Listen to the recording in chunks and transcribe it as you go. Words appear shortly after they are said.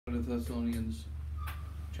Thessalonians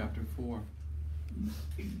chapter 4.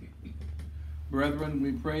 Brethren,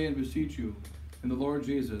 we pray and beseech you in the Lord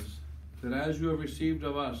Jesus, that as you have received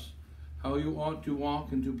of us how you ought to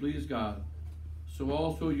walk and to please God, so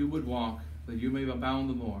also you would walk, that you may abound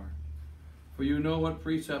the more. For you know what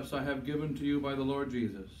precepts I have given to you by the Lord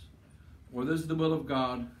Jesus. For this is the will of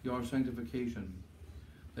God, your sanctification,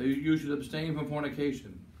 that you should abstain from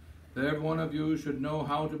fornication, that every one of you should know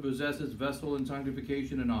how to possess his vessel in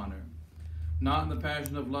sanctification and honor, not in the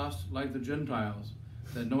passion of lust like the Gentiles,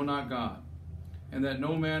 that know not God, and that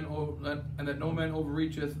no man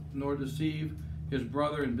overreacheth nor deceive his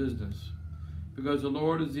brother in business. Because the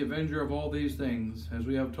Lord is the avenger of all these things, as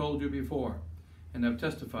we have told you before, and have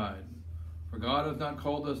testified. For God hath not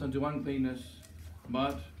called us unto uncleanness,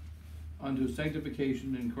 but unto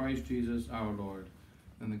sanctification in Christ Jesus our Lord.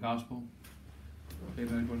 In the Gospel,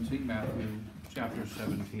 according to St. Matthew, chapter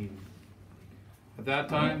 17. At that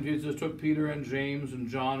time Jesus took Peter and James and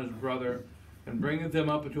John his brother, and bringeth them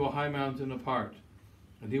up into a high mountain apart.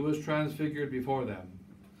 And he was transfigured before them.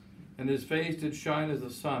 And his face did shine as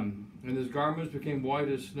the sun, and his garments became white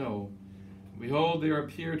as snow. And behold, there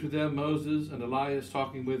appeared to them Moses and Elias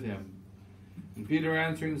talking with him. And Peter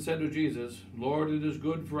answering said to Jesus, Lord, it is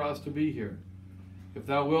good for us to be here. If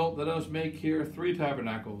thou wilt, let us make here 3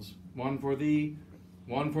 tabernacles, one for thee,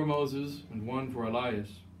 one for Moses, and one for Elias.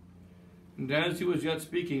 And as he was yet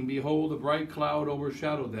speaking, behold, a bright cloud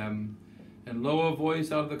overshadowed them, and lo, a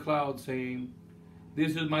voice out of the cloud, saying,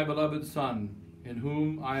 This is my beloved Son, in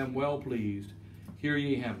whom I am well pleased. Hear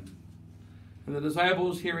ye him. And the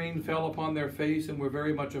disciples, hearing, fell upon their face, and were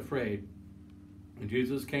very much afraid. And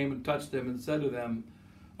Jesus came and touched them, and said to them,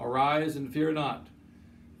 Arise, and fear not.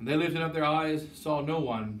 And they lifted up their eyes, saw no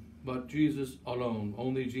one, but Jesus alone,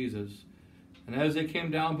 only Jesus. And as they came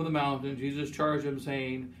down from the mountain, Jesus charged them,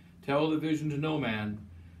 saying, Tell the vision to no man,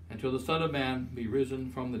 until the Son of Man be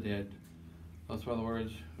risen from the dead. Thus are the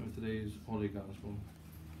words of today's Holy Gospel.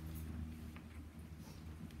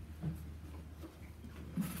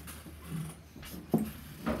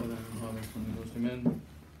 Amen.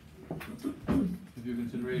 A few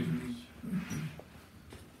considerations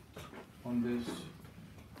on this.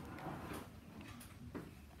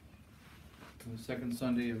 The second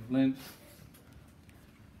Sunday of Lent.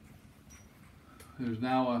 There's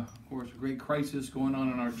now, of course, a great crisis going on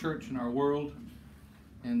in our church and our world,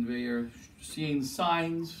 and we are seeing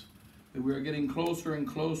signs that we are getting closer and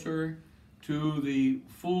closer to the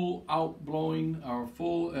full outblowing, or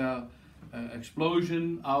full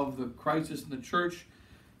explosion of the crisis in the church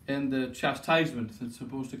and the chastisement that's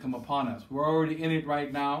supposed to come upon us. We're already in it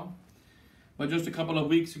right now, but just a couple of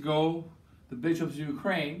weeks ago, the bishops of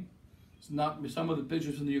Ukraine, some of the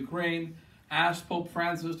bishops in the Ukraine, asked Pope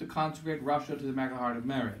Francis to consecrate Russia to the Immaculate Heart of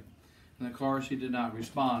Mary. And of course, he did not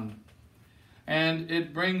respond. And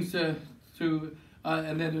it brings and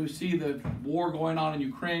then we see the war going on in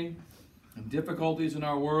Ukraine, and difficulties in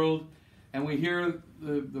our world, and we hear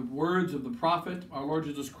the words of the prophet, our Lord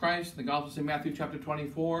Jesus Christ, in the Gospel of St. Matthew chapter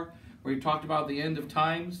 24, where he talked about the end of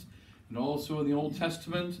times, and also in the Old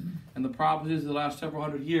Testament, and the prophecies of the last several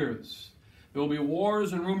hundred years. There will be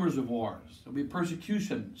wars and rumors of wars. There will be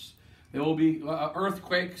persecutions. There will be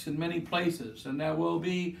earthquakes in many places, and there will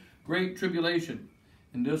be great tribulation.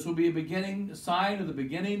 And this will be a sign of the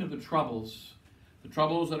beginning of the troubles that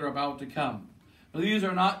are about to come. Now, these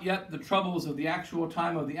are not yet the troubles of the actual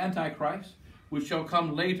time of the Antichrist, which shall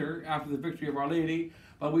come later after the victory of Our Lady,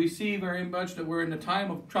 but we see very much that we're in the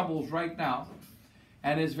time of troubles right now,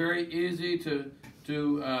 and it's very easy to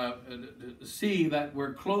see that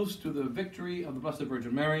we're close to the victory of the Blessed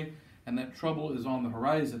Virgin Mary, and that trouble is on the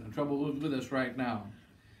horizon, and trouble is with us right now.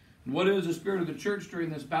 And what is the spirit of the church during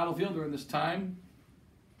this battlefield, during this time?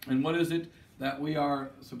 And what is it that we are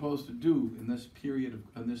supposed to do in this period,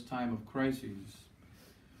 in this time of crises?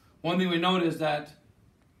 One thing we note is that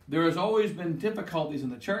there has always been difficulties in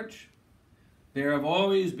the church. There have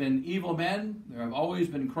always been evil men. There have always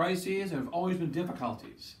been crises. There have always been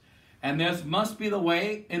difficulties. And this must be the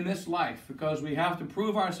way in this life, because we have to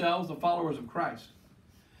prove ourselves the followers of Christ.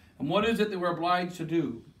 And what is it that we're obliged to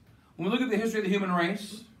do? When we look at the history of the human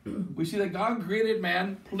race, we see that God created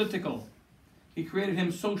man political. He created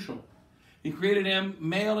him social. He created him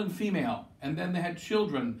male and female. And then they had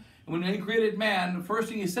children. And when he created man, the first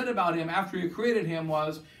thing he said about him after he created him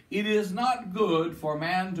was, "It is not good for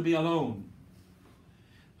man to be alone."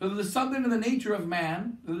 So there's something in the nature of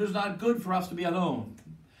man that is not good for us to be alone.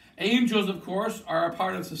 Angels, of course, are a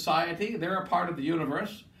part of society. They're a part of the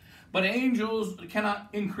universe. But angels cannot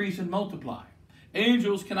increase and multiply.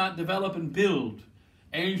 Angels cannot develop and build.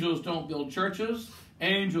 Angels don't build churches.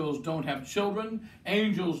 Angels don't have children.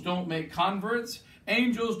 Angels don't make converts.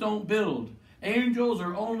 Angels don't build. Angels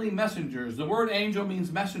are only messengers. The word angel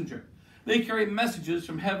means messenger. They carry messages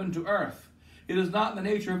from heaven to earth. It is not in the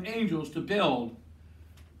nature of angels to build.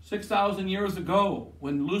 6,000 years ago,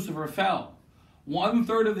 when Lucifer fell,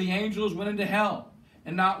 1/3 of the angels went into hell,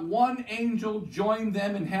 and not one angel joined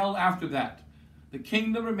them in hell after that. The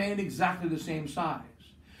kingdom remained exactly the same size.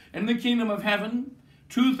 In the kingdom of heaven,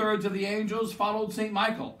 2/3 of the angels followed St.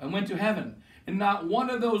 Michael and went to heaven, and not one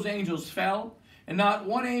of those angels fell, and not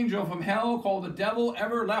one angel from hell called the devil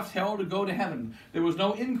ever left hell to go to heaven. There was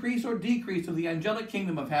no increase or decrease of the angelic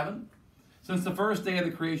kingdom of heaven since the first day of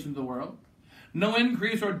the creation of the world. No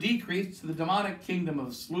increase or decrease to the demonic kingdom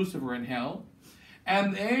of Lucifer in hell.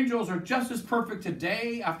 And the angels are just as perfect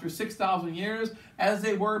today after 6,000 years as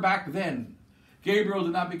they were back then. Gabriel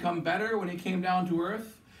did not become better when he came down to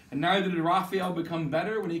earth, and neither did Raphael become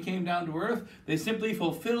better when he came down to earth. They simply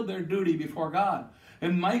fulfilled their duty before God.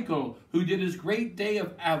 And Michael, who did his great day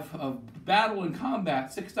of battle and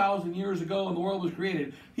combat 6,000 years ago when the world was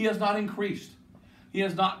created, he has not increased. He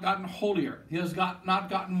has not gotten holier. He has not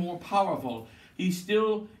gotten more powerful. He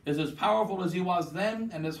still is as powerful as he was then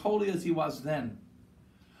and as holy as he was then.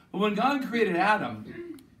 But when God created Adam,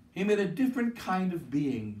 he made a different kind of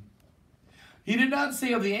being. He did not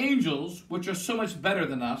say of the angels, which are so much better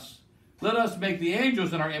than us, let us make the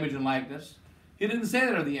angels in our image and likeness. He didn't say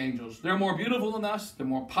that of the angels. They're more beautiful than us. They're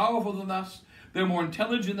more powerful than us. They're more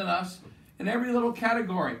intelligent than us. In every little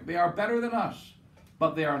category, they are better than us.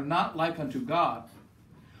 But they are not like unto God.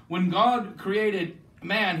 When God created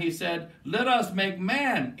man, he said, let us make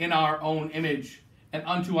man in our own image and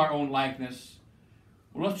unto our own likeness.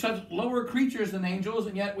 We're such lower creatures than angels,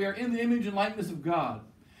 and yet we are in the image and likeness of God.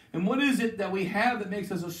 And what is it that we have that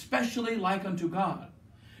makes us especially like unto God?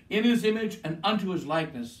 In his image and unto his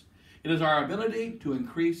likeness. It is our ability to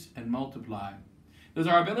increase and multiply. It is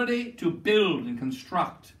our ability to build and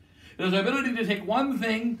construct. It is our ability to take one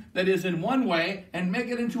thing that is in one way and make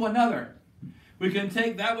it into another. We can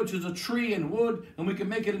take that which is a tree and wood and we can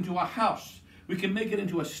make it into a house. We can make it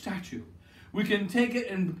into a statue. We can take it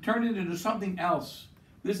and turn it into something else.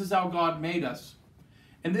 This is how God made us.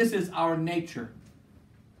 And this is our nature.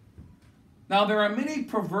 Now, there are many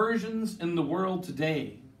perversions in the world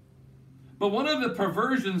today. But one of the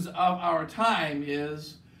perversions of our time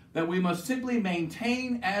is that we must simply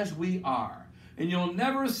maintain as we are. And you'll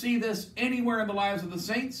never see this anywhere in the lives of the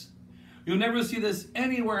saints. You'll never see this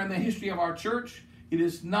anywhere in the history of our church. It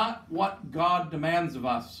is not what God demands of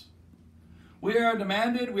us. We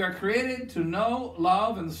are created to know,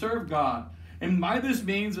 love, and serve God. And by this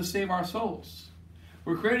means to save our souls.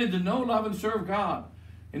 We're created to know, love, and serve God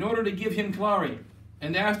in order to give him glory.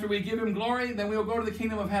 And after we give him glory, then we will go to the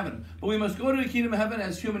kingdom of heaven. But we must go to the kingdom of heaven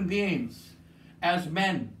as human beings, as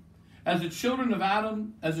men, as the children of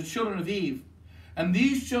Adam, as the children of Eve. And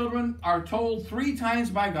these children are told 3 times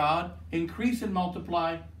by God, increase and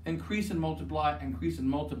multiply, increase and multiply, increase and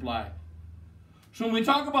multiply. So when we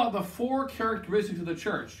talk about the 4 characteristics of the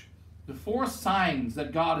church, the 4 signs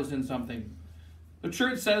that God is in something, the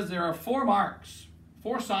church says there are 4 marks,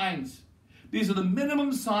 4 signs. These are the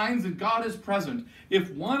minimum signs that God is present.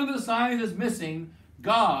 If one of the signs is missing,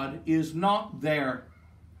 God is not there.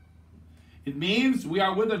 It means we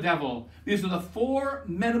are with the devil. These are the 4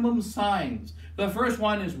 minimum signs. The first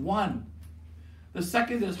one is 1. The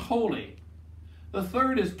second is holy. The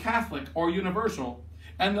third is Catholic or universal.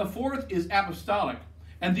 And the fourth is apostolic.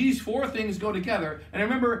 And these 4 things go together. And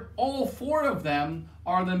remember, all 4 of them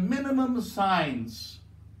are the minimum signs.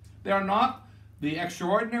 They are not the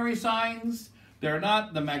extraordinary signs. They're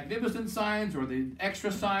not the magnificent signs or the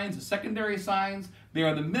extra signs, the secondary signs. They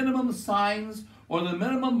are the minimum signs or the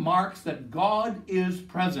minimum marks that God is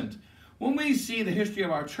present. When we see the history of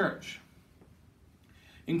our church,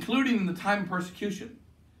 including in the time of persecution,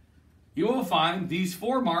 you will find these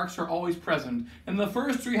 4 marks are always present. In the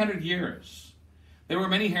first 300 years, there were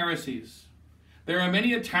many heresies. There are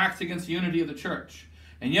many attacks against the unity of the church.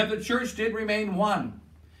 And yet the church did remain one.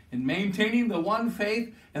 In maintaining the one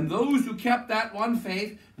faith, and those who kept that one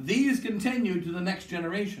faith, these continued to the next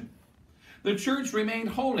generation. The church remained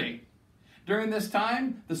holy. During this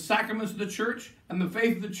time, the sacraments of the church and the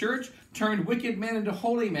faith of the church turned wicked men into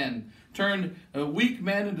holy men, turned weak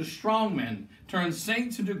men into strong men, turned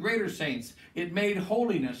saints into greater saints. It made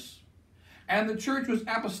holiness. And the church was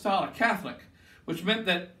apostolic, Catholic, which meant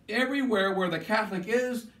that everywhere where the Catholic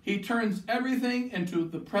is, he turns everything into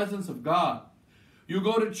the presence of God. You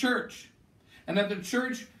go to church, and at the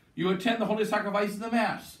church, you attend the Holy Sacrifice of the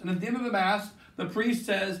Mass. And at the end of the Mass, the priest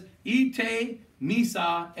says, Ite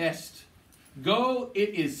missa est. Go, it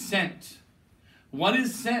is sent. What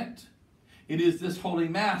is sent? It is this Holy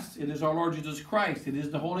Mass. It is our Lord Jesus Christ. It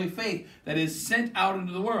is the Holy Faith that is sent out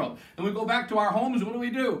into the world. And we go back to our homes, what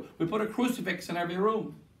do? We put a crucifix in every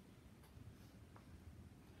room.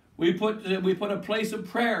 We put a place of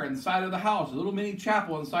prayer inside of the house, a little mini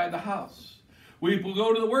chapel inside the house. We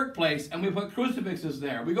go to the workplace and we put crucifixes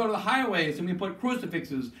there. We go to the highways and we put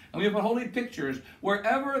crucifixes and we put holy pictures.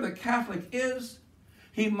 Wherever the Catholic is,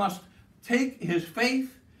 he must take his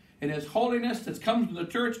faith and his holiness that comes from the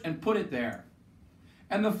church and put it there.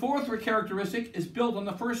 And the fourth characteristic is built on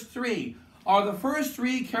the first three. Are the first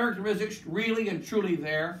three characteristics really and truly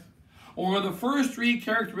there? Or are the first three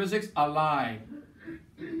characteristics a lie?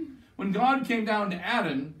 When God came down to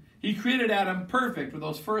Adam, he created Adam perfect with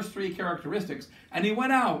those first three characteristics. And he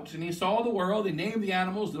went out and he saw the world, he named the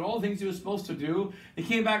animals, did all the things he was supposed to do. He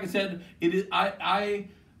came back and said, I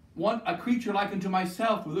want a creature like unto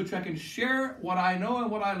myself, with which I can share what I know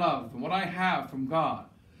and what I love and what I have from God.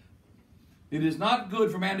 It is not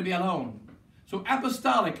good for man to be alone. So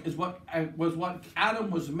apostolic is what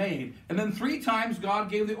Adam was made. And then 3 times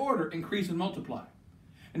God gave the order, increase and multiply.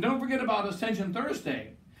 And don't forget about Ascension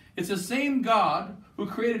Thursday. It's the same God who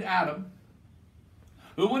created Adam,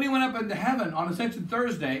 who when he went up into heaven on Ascension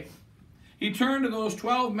Thursday, he turned to those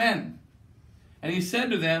 12 men and he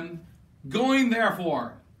said to them, going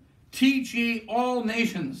therefore, teach ye all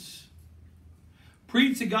nations.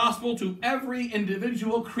 Preach the gospel to every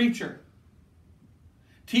individual creature.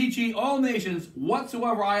 Teach ye all nations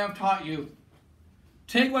whatsoever I have taught you.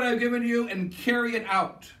 Take what I have given you and carry it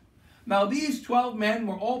out. Now these 12 men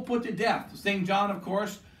were all put to death. St. John, of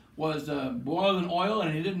course, was boiled in oil,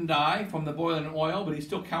 and he didn't die from the boiling oil, but he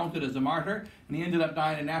still counted as a martyr, and he ended up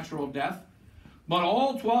dying a natural death. But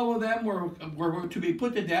all 12 of them were to be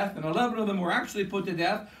put to death, and 11 of them were actually put to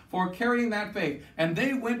death for carrying that faith. And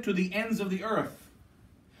they went to the ends of the earth.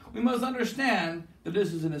 We must understand that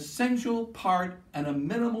this is an essential part and a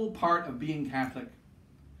minimal part of being Catholic.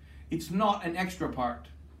 It's not an extra part.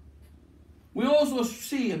 We also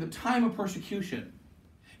see in the time of persecution,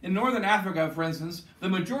 in northern Africa, for instance, the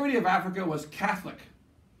majority of Africa was Catholic.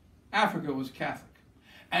 Africa was Catholic.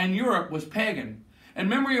 And Europe was pagan. In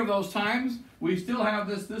memory of those times, we still have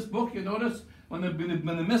this book. You notice when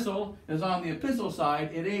the missal is on the epistle side,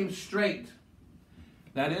 it aims straight.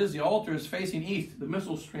 That is, the altar is facing east. The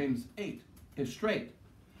missal streams is straight.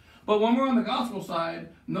 But when we're on the gospel side,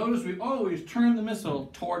 notice we always turn the missal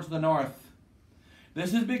towards the north.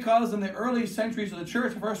 This is because in the early centuries of the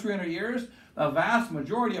church, the first 300 years, the vast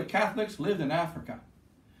majority of Catholics lived in Africa.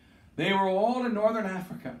 They were all in northern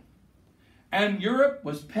Africa. And Europe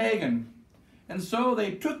was pagan. And so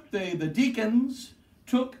they took, the deacons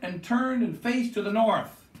took and turned and faced to the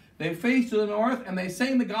north. They faced to the north and they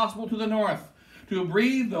sang the gospel to the north, to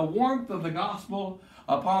breathe the warmth of the gospel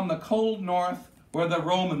upon the cold north where the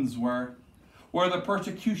Romans were, where the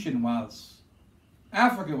persecution was.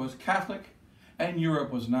 Africa was Catholic and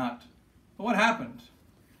Europe was not. But what happened?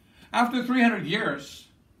 After 300 years,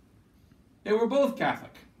 they were both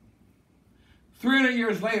Catholic. 300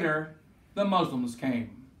 years later, the Muslims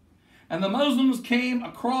came. And the Muslims came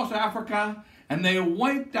across Africa and they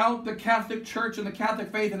wiped out the Catholic Church and the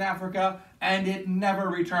Catholic faith in Africa, and it never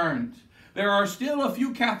returned. There are still a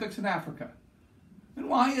few Catholics in Africa. And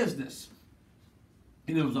why is this?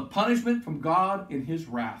 It was a punishment from God in his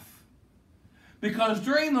wrath. Because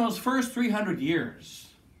during those first 300 years,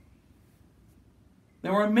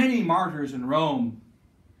 there were many martyrs in Rome.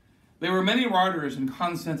 There were many martyrs in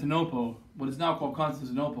Constantinople, what is now called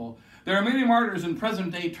Constantinople. There are many martyrs in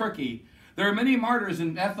present-day Turkey. There are many martyrs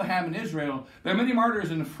in Bethlehem in Israel. There are many martyrs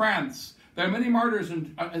in France. There are many martyrs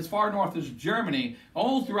in, as far north as Germany,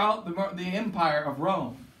 all throughout the empire of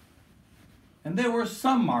Rome. And there were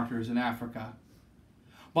some martyrs in Africa.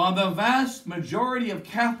 But the vast majority of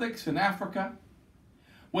Catholics in Africa,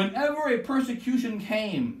 whenever a persecution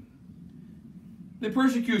came, the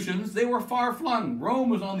persecutions, they were far-flung. Rome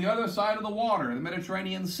was on the other side of the water, the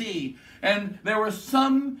Mediterranean Sea. And there were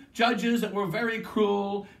some judges that were very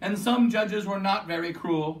cruel, and some judges were not very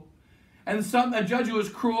cruel. And a judge who was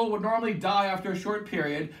cruel would normally die after a short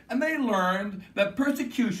period. And they learned that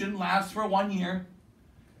persecution lasts for 1 year.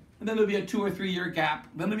 And then there'll be a 2 or 3 year gap.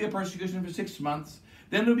 Then there'll be a persecution for 6 months.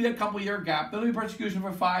 Then there'll be a couple year gap. Then there'll be persecution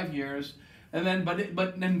for 5 years. And then,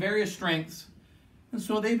 but then various strengths. And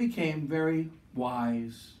so they became very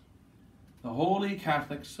wise, the holy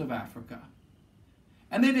Catholics of Africa.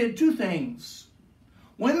 And they did 2 things.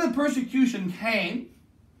 When the persecution came,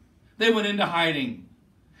 they went into hiding.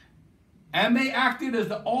 And they acted as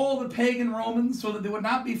all the pagan Romans so that they would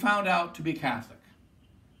not be found out to be Catholic.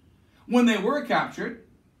 When they were captured,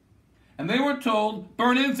 And they were told,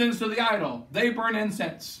 burn incense to the idol. They burn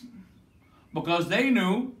incense because they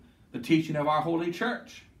knew the teaching of our holy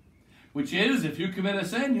church, which is, if you commit a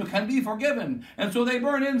sin, you can be forgiven. And so they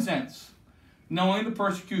burn incense, knowing the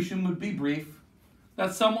persecution would be brief,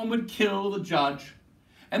 that someone would kill the judge,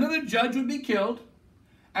 and then the judge would be killed,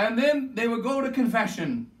 and then they would go to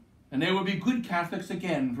confession, and they would be good Catholics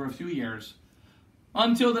again for a few years,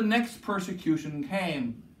 until the next persecution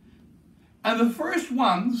came. And the first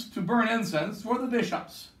ones to burn incense were the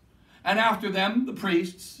bishops, and after them the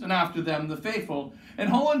priests, and after them the faithful. And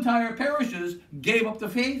whole entire parishes gave up the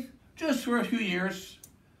faith just for a few years,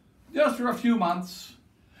 just for a few months.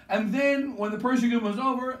 And then when the persecution was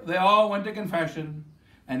over, they all went to confession,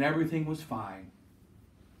 and everything was fine.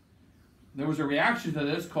 There was a reaction to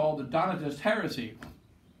this called the Donatist heresy.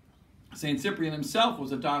 St. Cyprian himself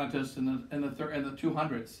was a Donatist in the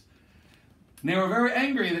 200s. And they were very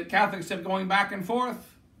angry that Catholics kept going back and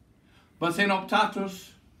forth. But St. Optatus,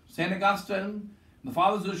 St. Augustine, the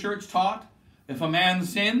fathers of the church taught, if a man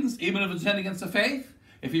sins, even if it's sin against the faith,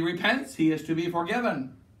 if he repents, he is to be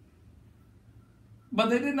forgiven.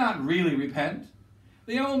 But they did not really repent.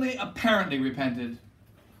 They only apparently repented.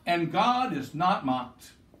 And God is not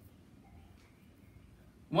mocked.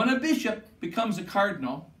 When a bishop becomes a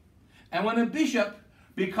cardinal, and when a bishop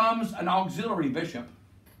becomes an auxiliary bishop,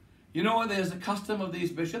 you know what is the custom of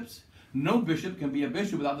these bishops? No bishop can be a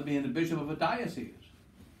bishop without being the bishop of a diocese.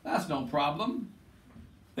 That's no problem.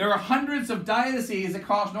 There are hundreds of dioceses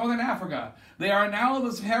across northern Africa. They are now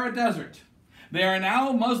the Sahara Desert. They are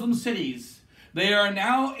now Muslim cities. They are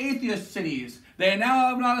now atheist cities. They now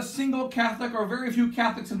have not a single Catholic or very few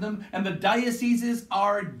Catholics in them, and the dioceses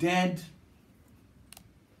are dead.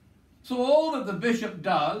 So all that the bishop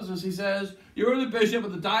does is he says, you're the bishop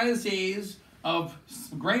of the diocese of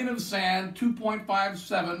grain of sand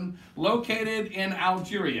 2.57 located in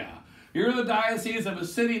Algeria. You're the diocese of a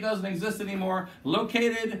city that doesn't exist anymore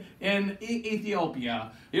located in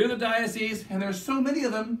Ethiopia. You're the diocese, and there's so many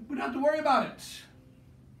of them, we don't have to worry about it.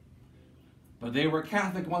 But they were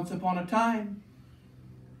Catholic once upon a time.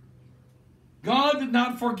 God did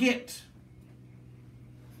not forget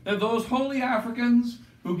that those holy Africans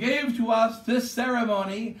who gave to us this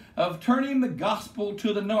ceremony of turning the gospel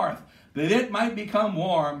to the north, that it might become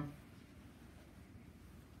warm.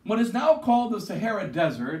 What is now called the Sahara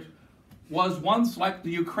Desert was once like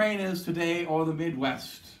the Ukraine is today, or the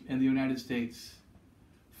Midwest in the United States.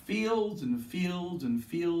 Fields and fields and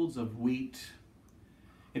fields of wheat.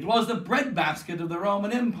 It was the breadbasket of the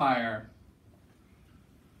Roman Empire.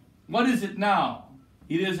 What is it now?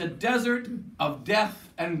 It is a desert of death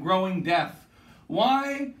and growing death.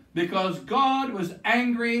 Why? Because God was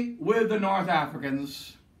angry with the North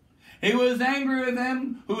Africans. He was angry with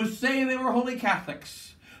them who say they were holy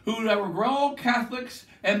Catholics, who were all Catholics,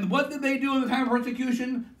 and what did they do in the time of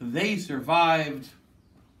persecution? They survived.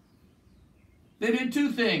 They did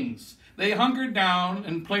two things. They hunkered down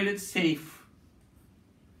and played it safe.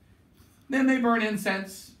 Then they burn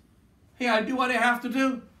incense. Hey, I do what I have to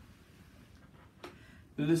do.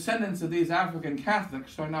 The descendants of these African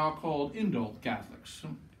Catholics are now called indult Catholics.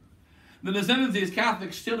 The descendants of these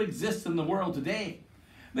Catholics still exist in the world today.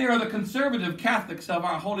 They are the conservative Catholics of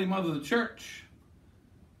our Holy Mother, the Church.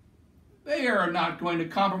 They are not going to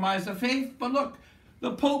compromise the faith, but look,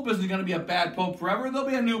 the Pope isn't going to be a bad Pope forever. There'll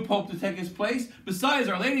be a new Pope to take his place. Besides,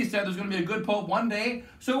 Our Lady said there's going to be a good Pope one day,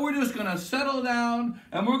 so we're just going to settle down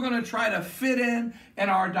and we're going to try to fit in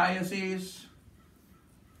our diocese.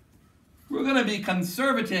 We're going to be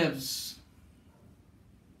conservatives.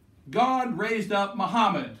 God raised up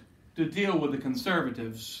Muhammad to deal with the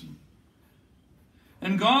conservatives.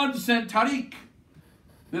 And God sent Tariq,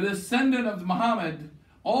 the descendant of Muhammad,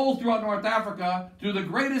 all throughout North Africa through the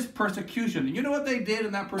greatest persecution. And you know what they did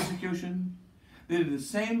in that persecution? They did the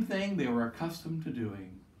same thing they were accustomed to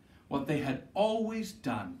doing, what they had always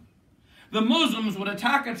done. The Muslims would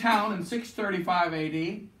attack a town in 635 AD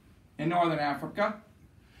in northern Africa.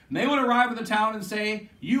 And they would arrive at the town and say,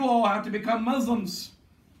 you all have to become Muslims.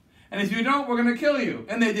 And if you don't, we're going to kill you.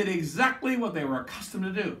 And they did exactly what they were accustomed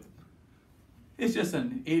to do. It's just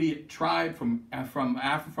an idiot tribe from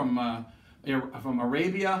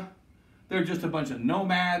Arabia. They're just a bunch of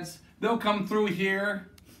nomads. They'll come through here.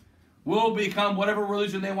 We'll become whatever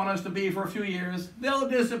religion they want us to be for a few years. They'll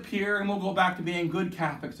disappear and we'll go back to being good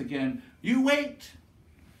Catholics again. You wait.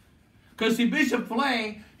 Because see, Bishop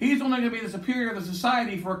Flay, he's only going to be the superior of the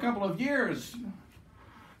society for a couple of years.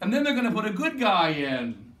 And then they're going to put a good guy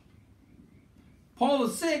in. Paul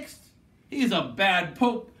VI, he's a bad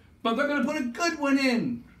pope, but they're going to put a good one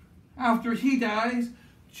in. After he dies,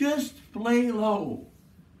 just lay low.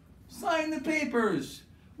 Sign the papers.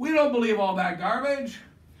 We don't believe all that garbage.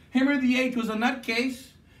 Henry VIII was a nutcase.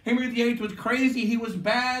 Henry VIII was crazy. He was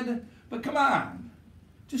bad. But come on.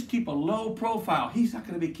 Just keep a low profile. He's not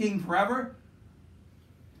going to be king forever.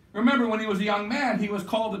 Remember, when he was a young man, he was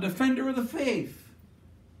called the defender of the faith.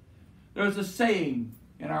 There's a saying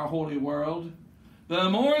in our holy world, the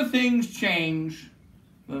more things change,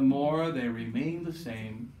 the more they remain the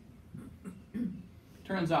same.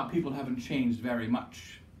 Turns out people haven't changed very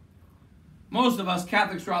much. Most of us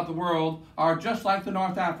Catholics throughout the world are just like the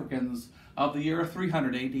North Africans of the year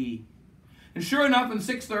 300 AD. And sure enough, in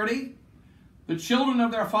 630, the children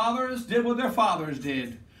of their fathers did what their fathers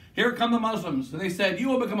did. Here come the Muslims. And they said, you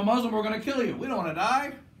will become a Muslim, we're going to kill you. We don't want to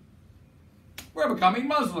die. We're becoming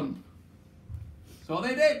Muslim. So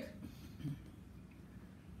they did.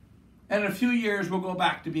 And in a few years, we'll go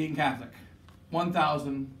back to being Catholic.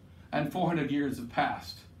 1,400 years have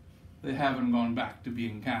passed. They haven't gone back to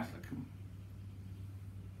being Catholic.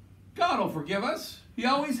 God will forgive us. He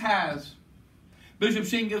always has. Bishop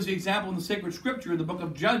Sheen gives the example in the sacred scripture in the book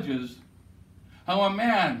of Judges, how a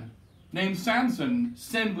man named Samson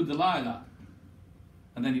sinned with Delilah,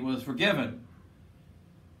 and then he was forgiven.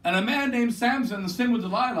 And a man named Samson sinned with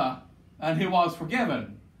Delilah, and he was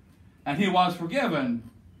forgiven. And he was forgiven.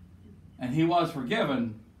 And he was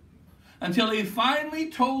forgiven. Until he finally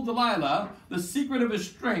told Delilah the secret of his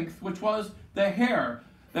strength, which was the hair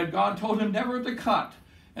that God told him never to cut.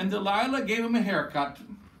 And Delilah gave him a haircut.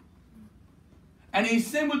 And he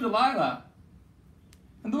sinned with Delilah.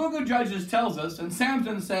 And the book of Judges tells us, and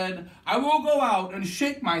Samson said, I will go out and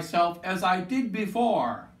shake myself as I did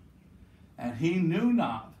before. And he knew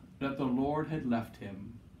not that the Lord had left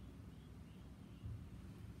him.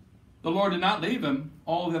 The Lord did not leave him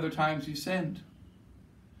all the other times he sinned.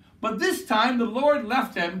 But this time the Lord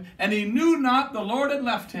left him, and he knew not the Lord had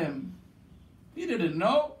left him. He didn't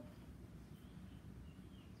know.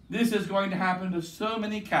 This is going to happen to so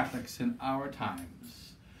many Catholics in our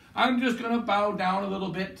times. I'm just going to bow down a little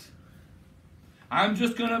bit. I'm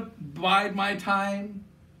just going to bide my time.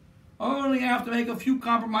 I only have to make a few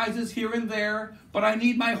compromises here and there, but I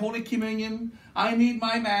need my Holy Communion. I need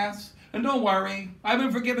my Mass. And don't worry, I've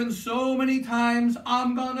been forgiven so many times,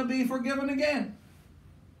 I'm going to be forgiven again.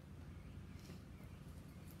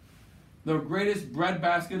 The greatest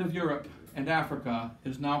breadbasket of Europe and Africa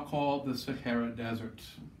is now called the Sahara Desert.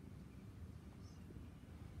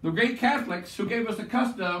 The great Catholics who gave us the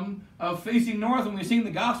custom of facing north when we sing the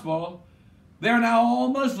gospel, they're now all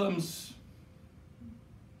Muslims.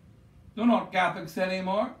 They're not Catholics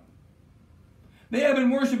anymore. They have been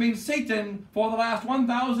worshiping Satan for the last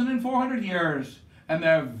 1,400 years, and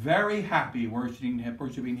they're very happy worshiping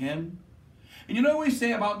him. And you know what we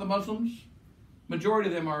say about the Muslims? Majority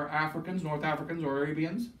of them are Africans, North Africans, or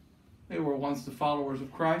Arabians. They were once the followers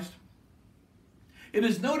of Christ. It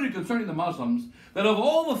is noted concerning the Muslims that of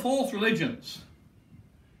all the false religions,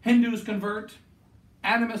 Hindus convert,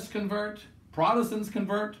 animists convert, Protestants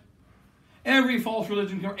convert, every false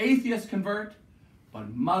religion, atheists convert, but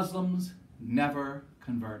Muslims never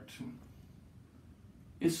convert.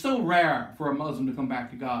 It's so rare for a Muslim to come back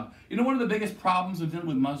to God. You know one of the biggest problems with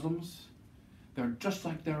Muslims? They're just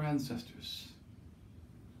like their ancestors.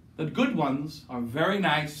 The good ones are very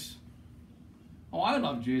nice. Oh, I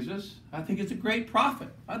love Jesus. I think he's a great prophet.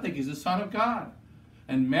 I think he's the Son of God.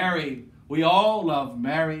 And Mary, we all love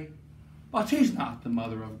Mary, but she's not the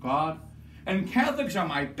mother of God. And Catholics are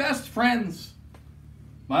my best friends,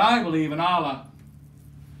 but I believe in Allah.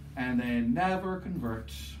 And they never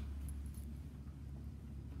convert.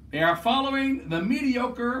 They are following the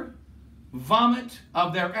mediocre vomit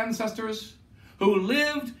of their ancestors who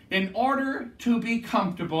lived in order to be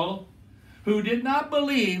comfortable, who did not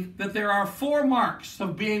believe that there are 4 marks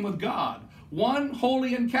of being with God. 1,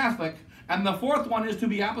 holy and Catholic, and the 4th one is to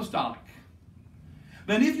be apostolic.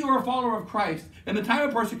 Then if you are a follower of Christ, in the time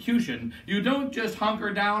of persecution, you don't just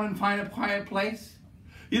hunker down and find a quiet place.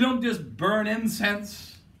 You don't just burn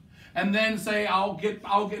incense and then say, I'll get,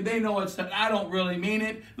 they know it's, I don't really mean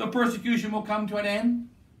it. The persecution will come to an end.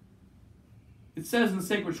 It says in the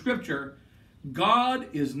sacred scripture, God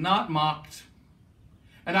is not mocked.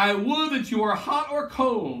 And I would that you are hot or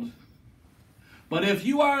cold. But if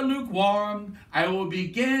you are lukewarm, I will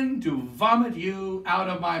begin to vomit you out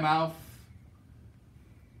of my mouth.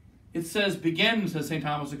 It says begin, says St.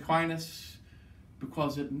 Thomas Aquinas,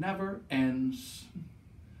 because it never ends.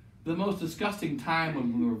 The most disgusting time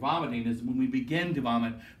when we're vomiting is when we begin to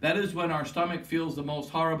vomit. That is when our stomach feels the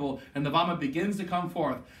most horrible and the vomit begins to come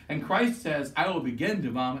forth. And Christ says, I will begin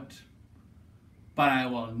to vomit, but I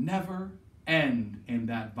will never end in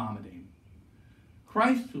that vomiting.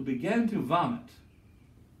 Christ will begin to vomit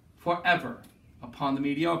forever upon the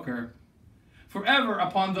mediocre. Forever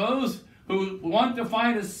upon those who want to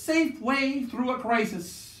find a safe way through a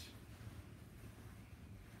crisis.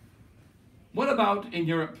 What about in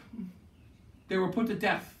Europe? They were put to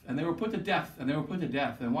death, and they were put to death, and they were put to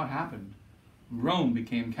death. And what happened? Rome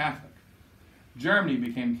became Catholic. Germany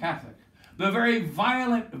became Catholic. The very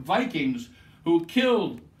violent Vikings who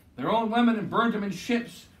killed their own women and burned them in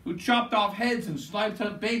ships, who chopped off heads and sliced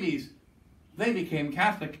up babies, they became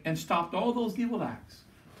Catholic and stopped all those evil acts.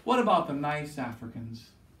 What about the nice Africans?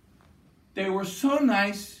 They were so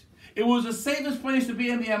nice. It was the safest place to be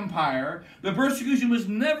in the empire. The persecution was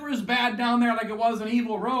never as bad down there like it was in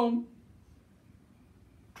evil Rome.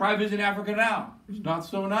 Try visiting Africa now. It's not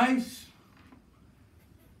so nice.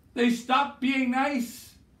 They stopped being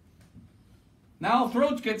nice. Now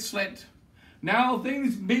throats get slit. Now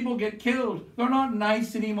people get killed. They're not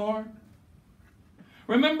nice anymore.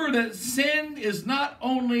 Remember that sin is not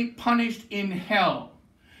only punished in hell.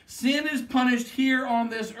 Sin is punished here on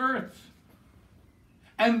this earth.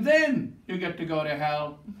 And then you get to go to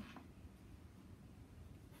hell.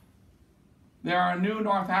 There are new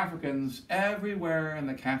North Africans everywhere in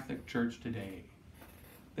the Catholic Church today.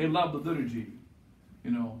 They love the liturgy.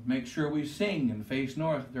 You know, make sure we sing and face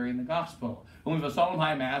north during the gospel. When we have a solemn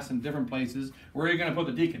high mass in different places, where are you going to put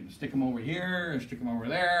the deacons? Stick them over here, or stick them over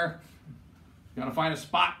there. You got to find a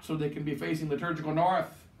spot so they can be facing liturgical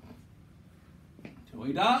north. So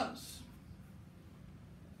he does.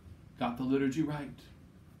 Got the liturgy right.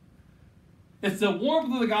 It's the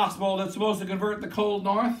warmth of the gospel that's supposed to convert the cold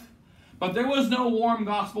north. But there was no warm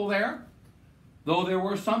gospel there. Though there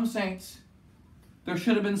were some saints. There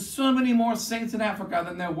should have been so many more saints in Africa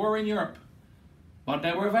than there were in Europe. But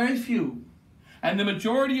there were very few. And the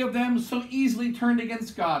majority of them so easily turned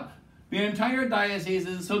against God. The entire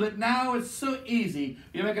dioceses, so that now it's so easy.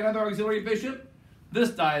 You make another auxiliary bishop,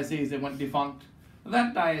 this diocese it went defunct.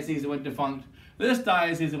 That diocese it went defunct. This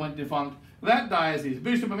diocese it went defunct. That diocese,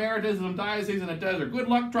 Bishop Emeritus of some diocese in the desert. Good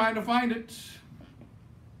luck trying to find it.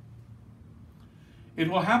 It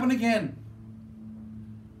will happen again.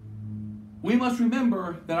 We must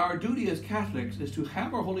remember that our duty as Catholics is to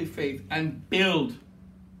have our holy faith and build.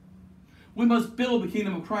 We must build the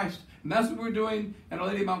kingdom of Christ. And that's what we're doing at Our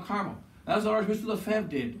Lady of Mount Carmel. That's what Archbishop Lefebvre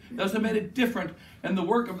did. That's what made it different in the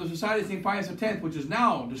work of the Society of St. Pius X, which is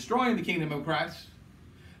now destroying the kingdom of Christ.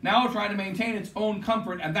 Now trying to maintain its own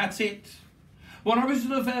comfort, and that's it. When Archbishop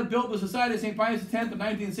Lefebvre built the Society of St. Pius X in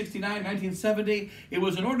 1969, 1970, it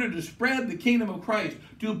was in order to spread the kingdom of Christ,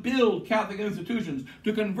 to build Catholic institutions,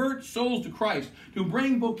 to convert souls to Christ, to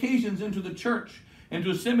bring vocations into the church,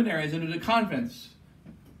 into seminaries, into the convents,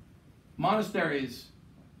 monasteries,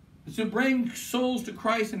 to bring souls to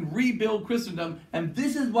Christ and rebuild Christendom. And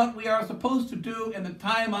this is what we are supposed to do in the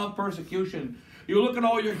time of persecution. You look at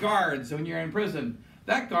all your guards when you're in prison.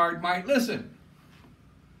 That guard might listen.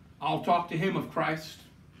 I'll talk to him of Christ.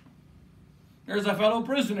 There's a fellow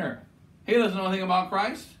prisoner. He doesn't know anything about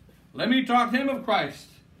Christ. Let me talk to him of Christ.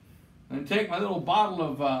 And take my little bottle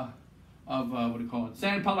of what do you call it,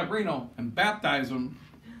 San Pellegrino, and baptize him.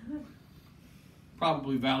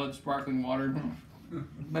 Probably valid sparkling water.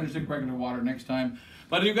 Better stick regular water next time.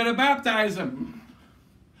 But you're going to baptize him.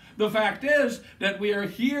 The fact is that we are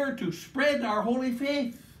here to spread our holy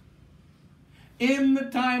faith in the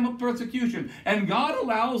time of persecution. And God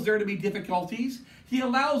allows there to be difficulties. He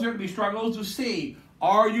allows there to be struggles to see,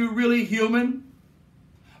 are you really human?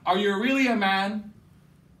 Are you really a man?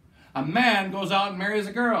 A man goes out and marries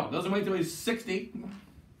a girl. Doesn't wait till he's 60.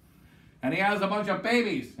 And he has a bunch of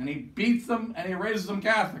babies. And he beats them and he raises them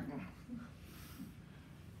Catholic.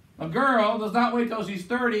 A girl does not wait till she's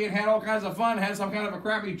 30 and had all kinds of fun, has some kind of a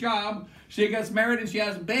crappy job. She gets married and she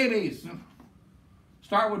has babies.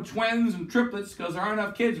 Start with twins and triplets because there aren't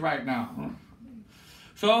enough kids right now.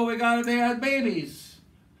 So they have babies.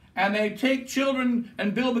 And they take children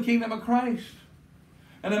and build the kingdom of Christ.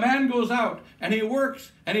 And the man goes out and he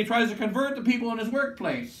works and he tries to convert the people in his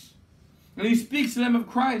workplace. And he speaks to them of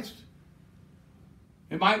Christ.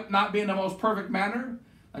 It might not be in the most perfect manner.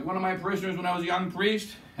 Like one of my parishioners when I was a young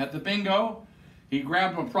priest at the bingo, he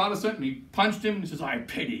grabbed a Protestant and he punched him and he says, I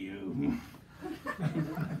pity you.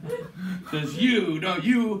 Says,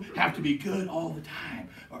 you have to be good all the time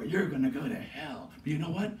or you're going to go to hell. But you know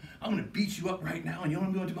what? I'm going to beat you up right now and you know what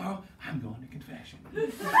I'm doing tomorrow? I'm going to confession.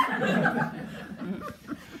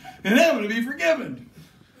 And I'm going to be forgiven.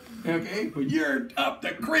 Okay? But you're up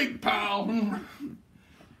the creek, pal.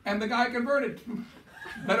 And the guy converted.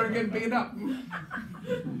 Better get beat up.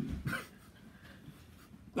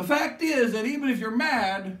 The fact is that even if you're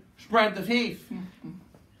mad, spread the faith.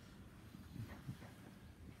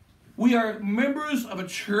 We are members of a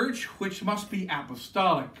church which must be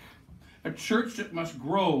apostolic, a church that must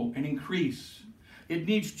grow and increase. It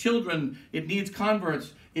needs children, it needs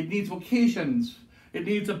converts, it needs vocations, it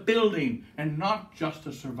needs a building, and not just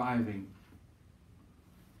a surviving.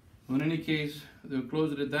 So in any case, they'll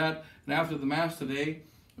close it at that. And after the Mass today,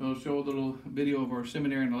 we'll show a little video of our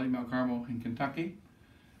seminary in Lake Mount Carmel in Kentucky.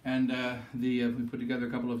 And we put together a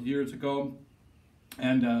couple of years ago.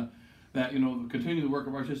 And that, continue the work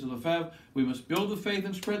of our Sister Lefebvre. We must build the faith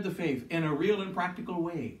and spread the faith in a real and practical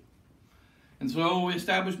way. And so we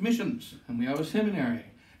established missions, and we have a seminary,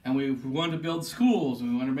 and we want to build schools, and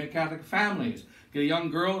we want to make Catholic families. Get a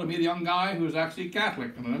young girl to meet a young guy who's actually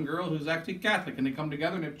Catholic, and a young girl who's actually Catholic, and they come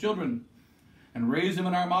together and have children, and raise them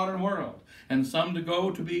in our modern world. And some to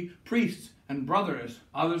go to be priests and brothers,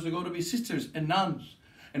 others to go to be sisters and nuns,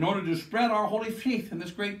 in order to spread our holy faith in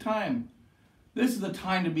this great time. This is the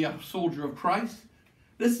time to be a soldier of Christ.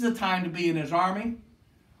 This is the time to be in his army.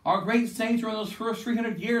 Our great saints were in those first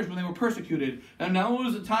 300 years when they were persecuted. And now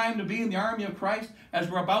is the time to be in the army of Christ as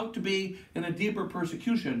we're about to be in a deeper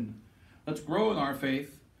persecution. Let's grow in our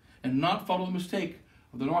faith and not follow the mistake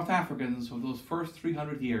of the North Africans of those first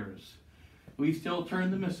 300 years. We still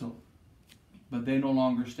turn the missile, but they no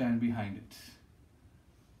longer stand behind it.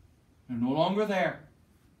 They're no longer there.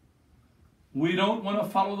 We don't want to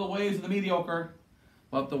follow the ways of the mediocre,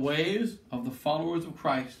 but the ways of the followers of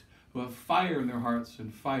Christ, who have fire in their hearts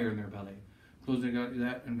and fire in their belly. Closing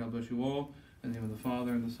that, and God bless you all. In the name of the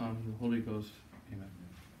Father, and the Son, and the Holy Ghost. Amen.